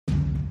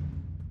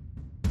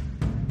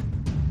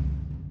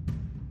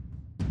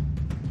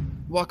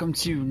Welcome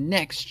to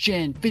Next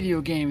Gen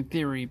Video Game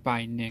Theory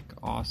by Nick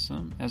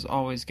Awesome. As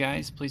always,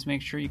 guys, please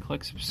make sure you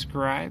click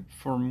subscribe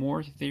for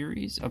more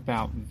theories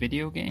about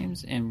video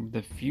games and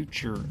the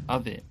future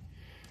of it.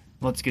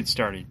 Let's get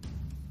started.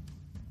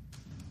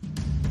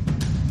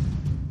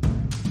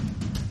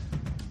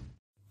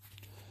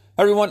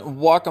 Everyone,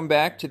 welcome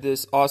back to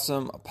this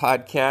awesome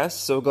podcast.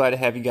 So glad to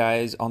have you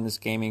guys on this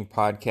gaming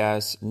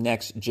podcast,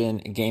 Next Gen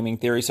Gaming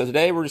Theory. So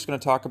today we're just going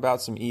to talk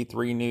about some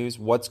E3 news,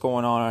 what's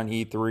going on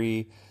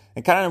E3,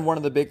 and kind of one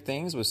of the big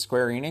things with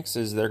Square Enix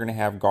is they're going to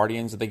have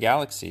Guardians of the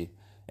Galaxy.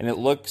 And it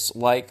looks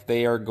like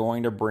they are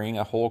going to bring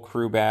a whole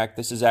crew back.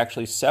 This is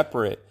actually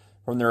separate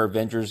from their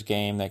Avengers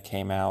game that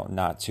came out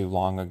not too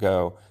long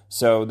ago.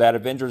 So that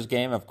Avengers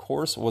game, of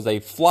course, was a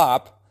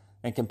flop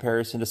in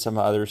comparison to some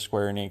other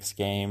Square Enix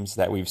games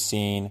that we've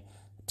seen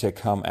to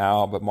come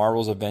out. But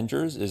Marvel's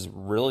Avengers is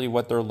really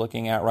what they're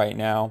looking at right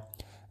now.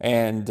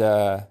 And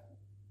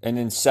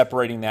then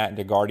separating that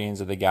into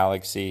Guardians of the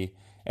Galaxy.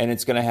 And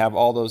it's going to have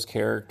all those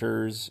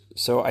characters.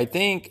 So I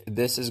think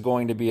this is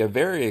going to be a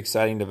very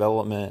exciting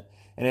development.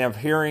 And I'm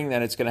hearing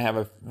that it's going to have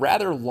a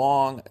rather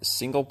long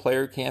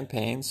single-player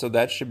campaign. So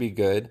that should be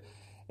good.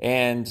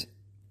 And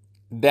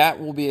that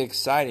will be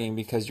exciting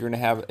because you're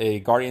going to have a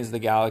Guardians of the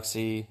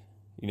Galaxy,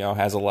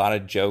 has a lot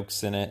of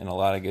jokes in it and a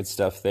lot of good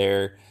stuff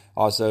there.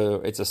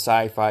 Also, it's a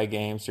sci-fi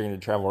game, so you're going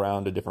to travel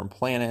around to different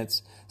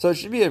planets. So it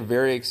should be a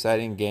very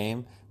exciting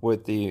game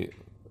with the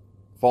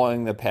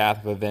following the path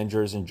of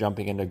Avengers and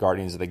jumping into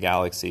Guardians of the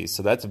Galaxy.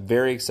 So that's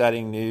very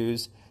exciting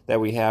news that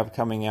we have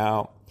coming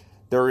out.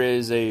 There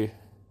is a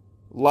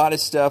lot of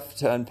stuff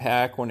to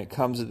unpack when it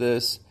comes to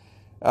this.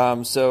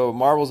 So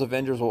Marvel's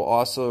Avengers will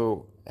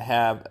also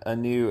have a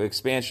new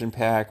expansion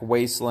pack,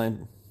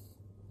 Wasteland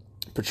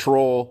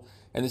Patrol,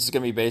 and this is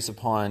going to be based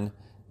upon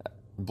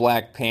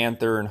Black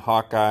Panther and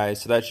Hawkeye,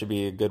 so that should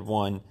be a good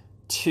one.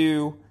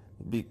 Two,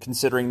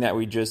 considering that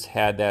we just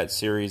had that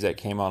series that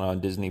came out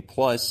on Disney+,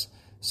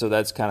 so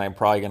that's kind of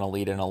probably going to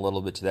lead in a little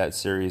bit to that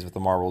series with the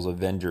Marvel's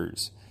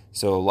Avengers.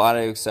 So a lot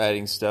of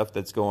exciting stuff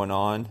that's going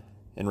on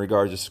in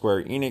regards to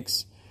Square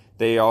Enix.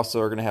 They also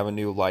are going to have a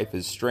new Life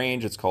is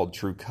Strange. It's called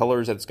True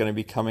Colors that's going to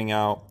be coming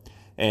out.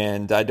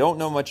 And I don't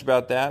know much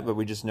about that, but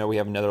we just know we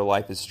have another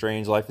Life is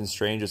Strange. Life is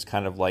Strange is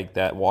kind of like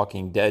that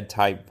Walking Dead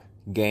type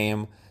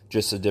game,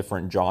 just a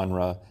different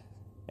genre.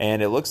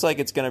 And it looks like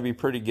it's going to be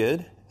pretty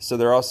good. So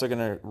they're also going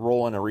to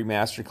roll in a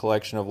remastered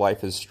collection of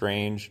Life is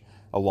Strange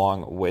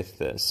along with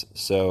this.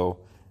 So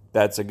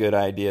that's a good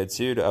idea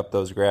too, to up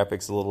those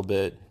graphics a little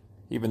bit,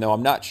 even though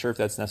I'm not sure if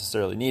that's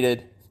necessarily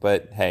needed,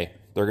 but hey,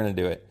 they're going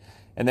to do it.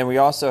 And then we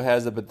also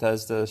have the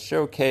Bethesda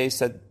showcase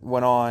that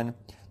went on.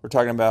 We're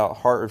talking about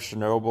Heart of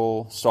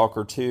Chernobyl,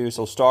 Stalker 2.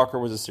 So Stalker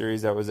was a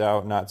series that was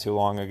out not too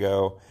long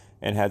ago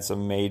and had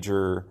some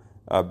major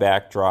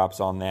backdrops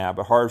on that.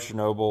 But Heart of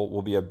Chernobyl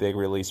will be a big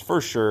release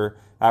for sure.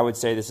 I would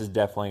say this is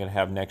definitely going to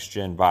have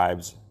next-gen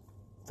vibes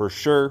for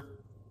sure.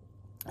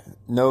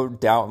 No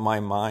doubt in my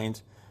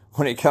mind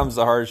when it comes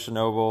to Heart of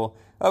Chernobyl.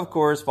 Of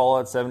course,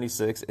 Fallout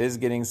 76 is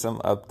getting some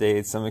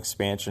updates, some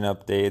expansion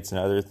updates and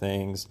other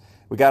things.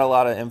 We got a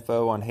lot of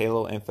info on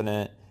Halo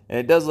Infinite. And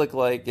it does look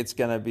like it's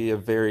going to be a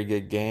very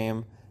good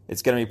game.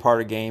 It's going to be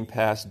part of Game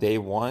Pass day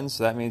one,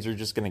 so that means you're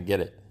just going to get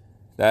it.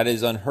 That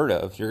is unheard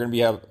of. There's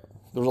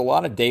a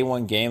lot of day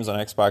one games on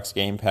Xbox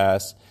Game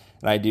Pass,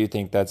 and I do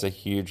think that's a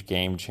huge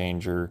game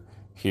changer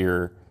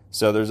here.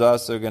 So there's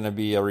also going to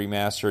be a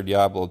remastered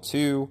Diablo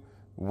 2,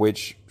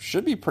 which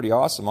should be pretty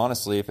awesome,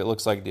 honestly, if it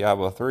looks like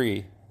Diablo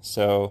 3.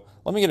 So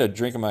let me get a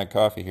drink of my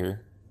coffee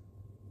here.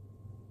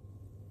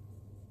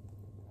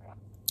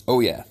 Oh,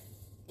 yeah.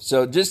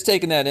 So just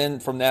taking that in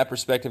from that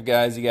perspective,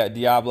 guys, you got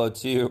Diablo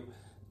 2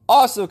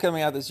 also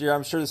coming out this year.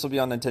 I'm sure this will be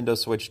on Nintendo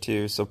Switch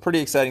too. So pretty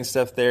exciting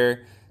stuff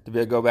there to be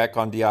able to go back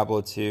on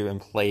Diablo 2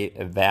 and play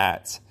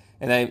that.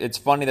 And it's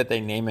funny that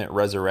they name it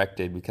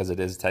Resurrected because it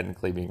is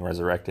technically being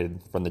resurrected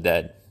from the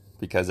dead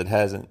because it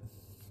hasn't.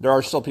 There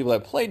are still people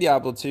that play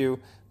Diablo 2,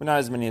 but not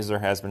as many as there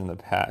has been in the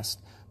past.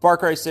 Far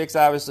Cry 6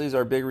 obviously is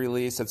our big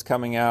release that's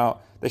coming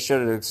out. They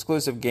showed an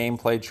exclusive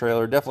gameplay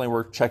trailer. Definitely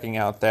worth checking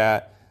out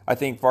that. I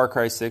think Far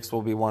Cry 6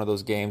 will be one of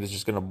those games that's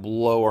just going to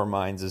blow our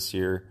minds this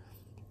year.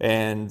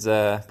 And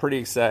pretty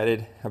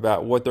excited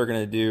about what they're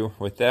going to do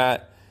with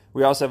that.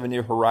 We also have a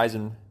new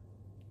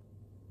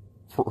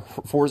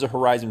Forza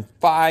Horizon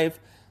 5.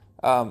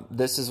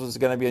 This is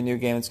going to be a new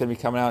game that's going to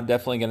be coming out.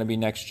 Definitely going to be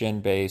next-gen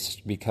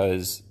based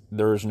because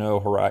there's no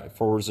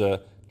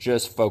Forza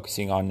just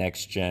focusing on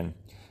next-gen.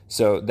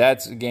 So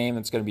that's a game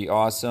that's going to be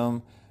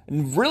awesome.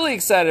 I'm really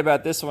excited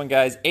about this one,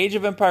 guys. Age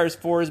of Empires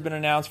 4 has been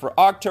announced for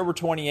October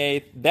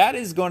 28th. That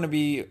is going to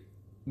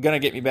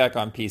get me back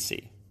on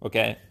PC,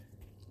 okay?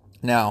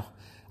 Now,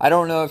 I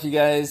don't know if you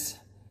guys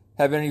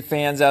have any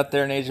fans out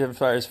there in Age of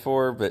Empires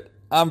 4, but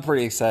I'm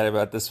pretty excited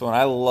about this one.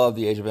 I love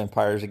the Age of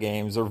Empires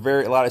games.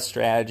 They're a lot of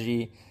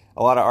strategy,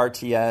 a lot of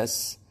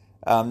RTS.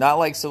 Not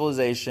like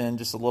Civilization,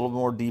 just a little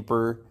more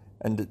deeper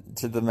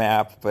into the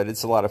map, but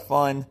it's a lot of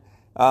fun.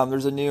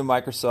 There's a new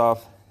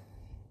Microsoft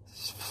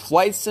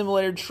Flight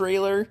Simulator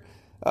trailer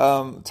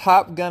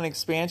Top Gun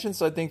expansion,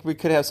 so I think we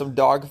could have some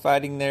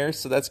dogfighting there,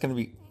 so that's going to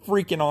be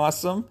freaking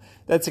awesome.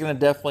 That's going to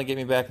definitely get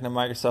me back into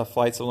Microsoft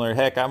Flight Simulator.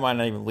 Heck, I might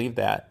not even leave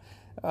that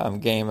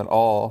game at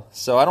all.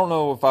 So I don't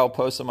know if I'll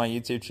post on my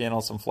YouTube channel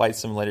some Flight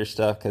Simulator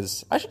stuff,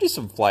 because I should do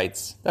some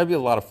flights. That'd be a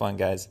lot of fun,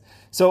 guys.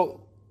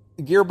 So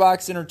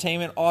Gearbox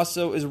Entertainment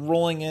also is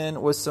rolling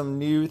in with some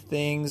new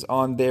things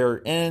on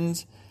their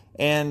end.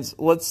 And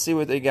let's see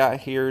what they got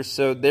here.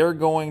 So they're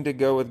going to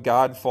go with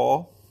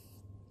Godfall,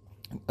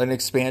 an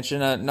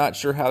expansion. I'm not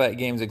sure how that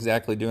game's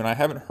exactly doing. I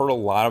haven't heard a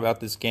lot about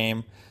this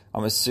game.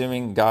 I'm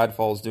assuming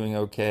Godfall's doing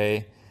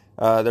okay.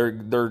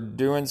 They're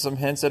doing some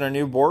hints at a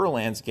new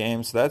Borderlands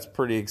game, so that's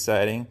pretty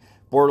exciting.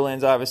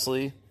 Borderlands,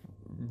 obviously,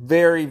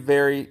 very,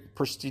 very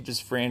prestigious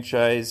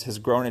franchise, has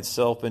grown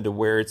itself into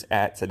where it's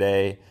at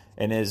today,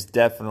 and is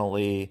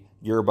definitely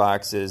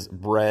Gearbox's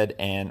bread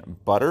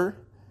and butter.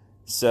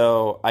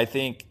 So I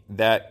think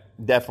that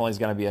definitely is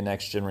going to be a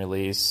next-gen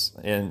release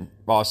and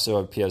also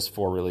a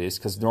PS4 release,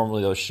 because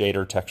normally those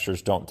shader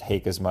textures don't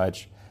take as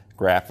much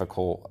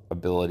graphical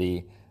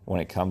ability when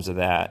it comes to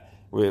that.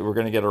 We're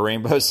going to get a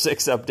Rainbow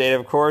Six update,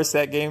 of course.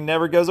 That game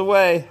never goes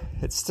away.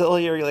 It's still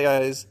here,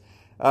 guys.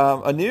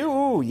 We're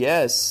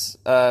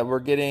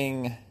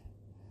getting,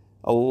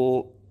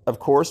 of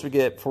course, we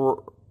get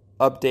for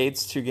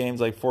updates to games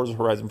like Forza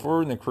Horizon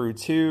 4 and The Crew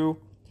 2.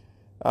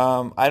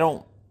 I'm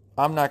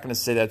not going to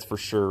say that's for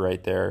sure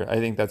right there. I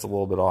think that's a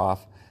little bit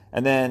off.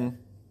 And then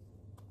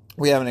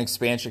we have an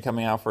expansion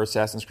coming out for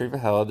Assassin's Creed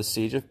Valhalla, The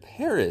Siege of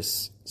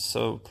Paris.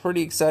 So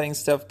pretty exciting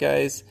stuff,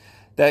 guys.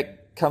 That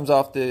comes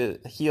off the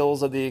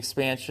heels of the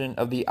expansion,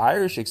 of the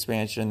Irish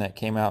expansion that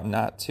came out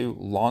not too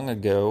long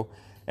ago.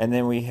 And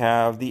then we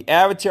have the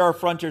Avatar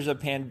Frontiers of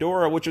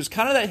Pandora, which was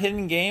kind of that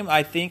hidden game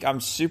I think I'm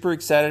super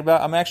excited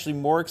about. I'm actually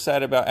more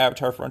excited about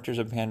Avatar Frontiers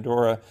of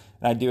Pandora,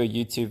 and I do a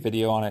YouTube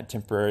video on it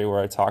temporarily where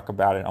I talk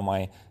about it on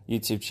my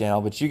YouTube channel.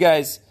 But you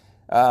guys,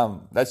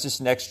 that's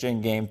just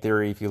next-gen game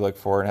theory if you look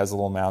for it. It has a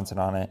little mountain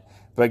on it.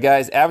 But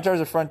guys, Avatar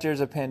the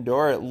Frontiers of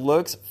Pandora, it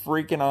looks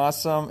freaking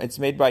awesome. It's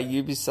made by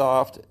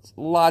Ubisoft.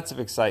 Lots of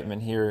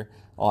excitement here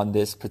on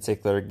this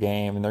particular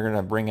game, and they're going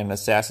to bring in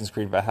Assassin's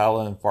Creed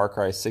Valhalla and Far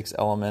Cry 6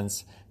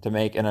 elements to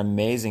make an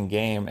amazing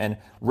game. And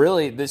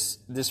really,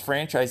 this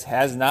franchise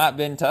has not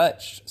been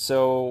touched.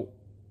 So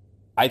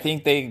I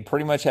think they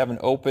pretty much have an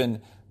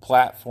open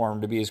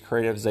platform to be as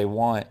creative as they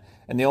want.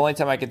 And the only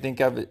time I can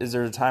think of is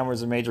there's a time where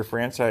there's a major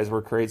franchise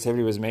where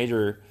creativity was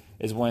major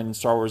is when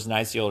Star Wars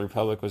Knights of the Old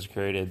Republic was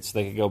created, so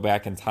they could go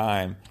back in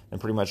time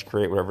and pretty much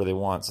create whatever they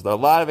want. So there's a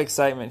lot of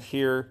excitement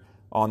here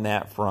on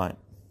that front.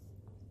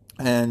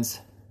 And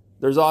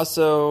there's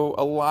also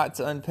a lot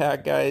to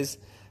unpack, guys.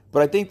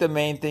 But I think the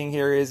main thing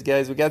here is,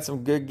 guys, we got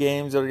some good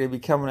games that are going to be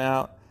coming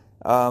out.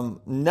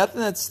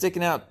 Nothing that's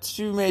sticking out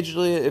too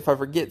majorly. If I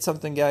forget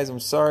something, guys, I'm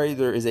sorry.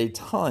 There is a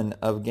ton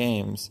of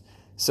games.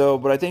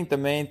 But I think the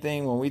main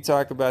thing when we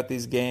talk about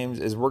these games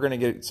is we're going to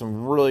get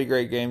some really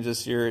great games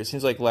this year. It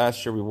seems like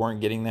last year we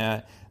weren't getting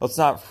that. Let's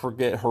not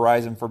forget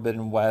Horizon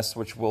Forbidden West,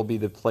 which will be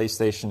the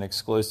PlayStation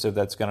exclusive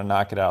that's going to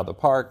knock it out of the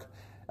park,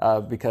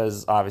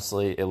 because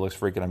obviously it looks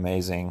freaking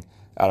amazing.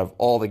 Out of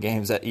all the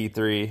games at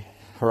E3,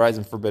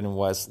 Horizon Forbidden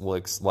West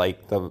looks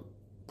like the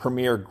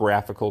premier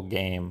graphical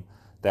game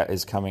that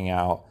is coming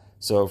out.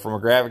 So from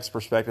a graphics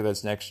perspective,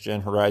 that's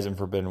next-gen Horizon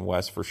Forbidden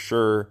West for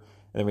sure.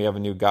 And then we have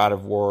a new God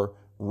of War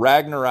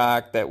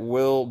Ragnarok that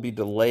will be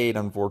delayed,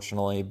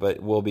 unfortunately, but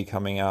will be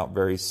coming out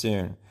very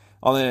soon.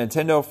 On the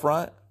Nintendo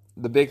front,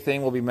 the big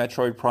thing will be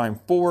Metroid Prime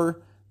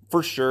 4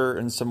 for sure,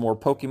 and some more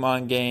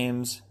Pokemon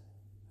games.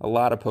 A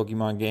lot of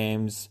Pokemon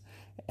games.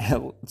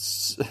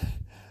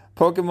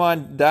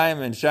 Pokemon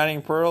Diamond,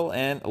 Shining Pearl,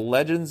 and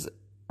Legends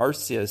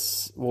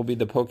Arceus will be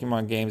the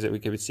Pokemon games that we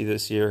could see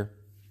this year.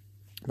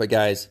 But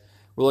guys,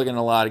 we're looking at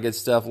a lot of good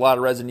stuff. A lot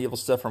of Resident Evil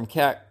stuff from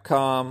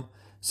Capcom.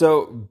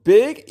 So,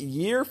 big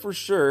year for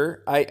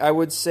sure. I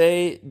would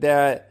say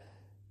that,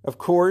 of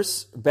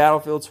course,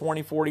 Battlefield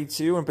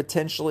 2042 and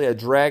potentially a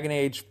Dragon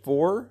Age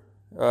 4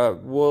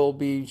 will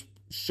be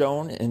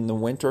shown in the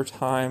winter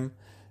time.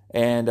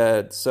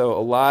 And so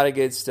a lot of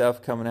good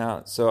stuff coming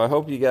out. So I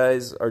hope you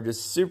guys are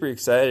just super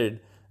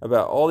excited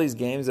about all these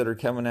games that are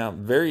coming out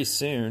very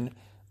soon.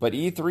 But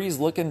E3 is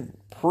looking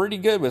pretty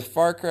good with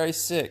Far Cry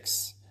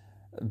 6,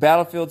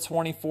 Battlefield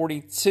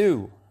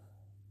 2042,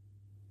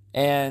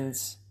 and,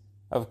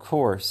 of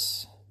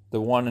course, the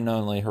one and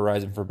only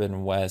Horizon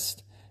Forbidden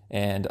West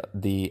and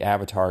the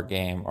Avatar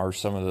game are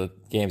some of the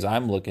games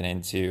I'm looking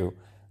into.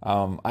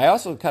 I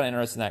also kind of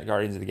interested in that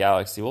Guardians of the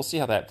Galaxy. We'll see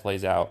how that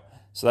plays out.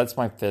 So that's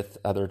my fifth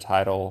other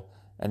title.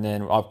 And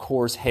then, of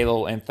course,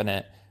 Halo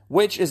Infinite,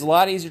 which is a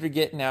lot easier to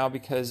get now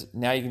because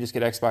now you can just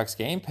get Xbox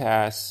Game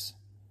Pass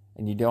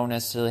and you don't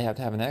necessarily have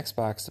to have an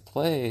Xbox to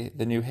play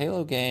the new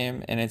Halo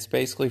game. And it's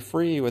basically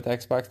free with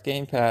Xbox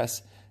Game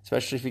Pass,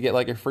 especially if you get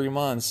like a free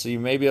month. So you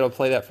may be able to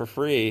play that for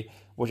free,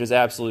 which is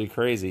absolutely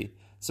crazy.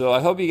 So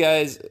I hope you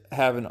guys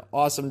have an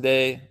awesome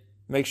day.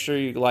 Make sure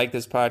you like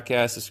this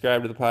podcast,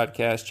 subscribe to the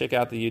podcast, check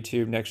out the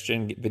YouTube Next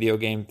Gen Video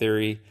Game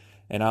Theory.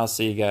 And I'll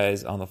see you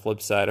guys on the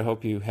flip side. I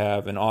hope you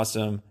have an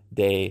awesome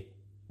day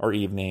or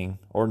evening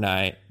or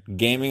night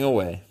gaming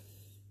away.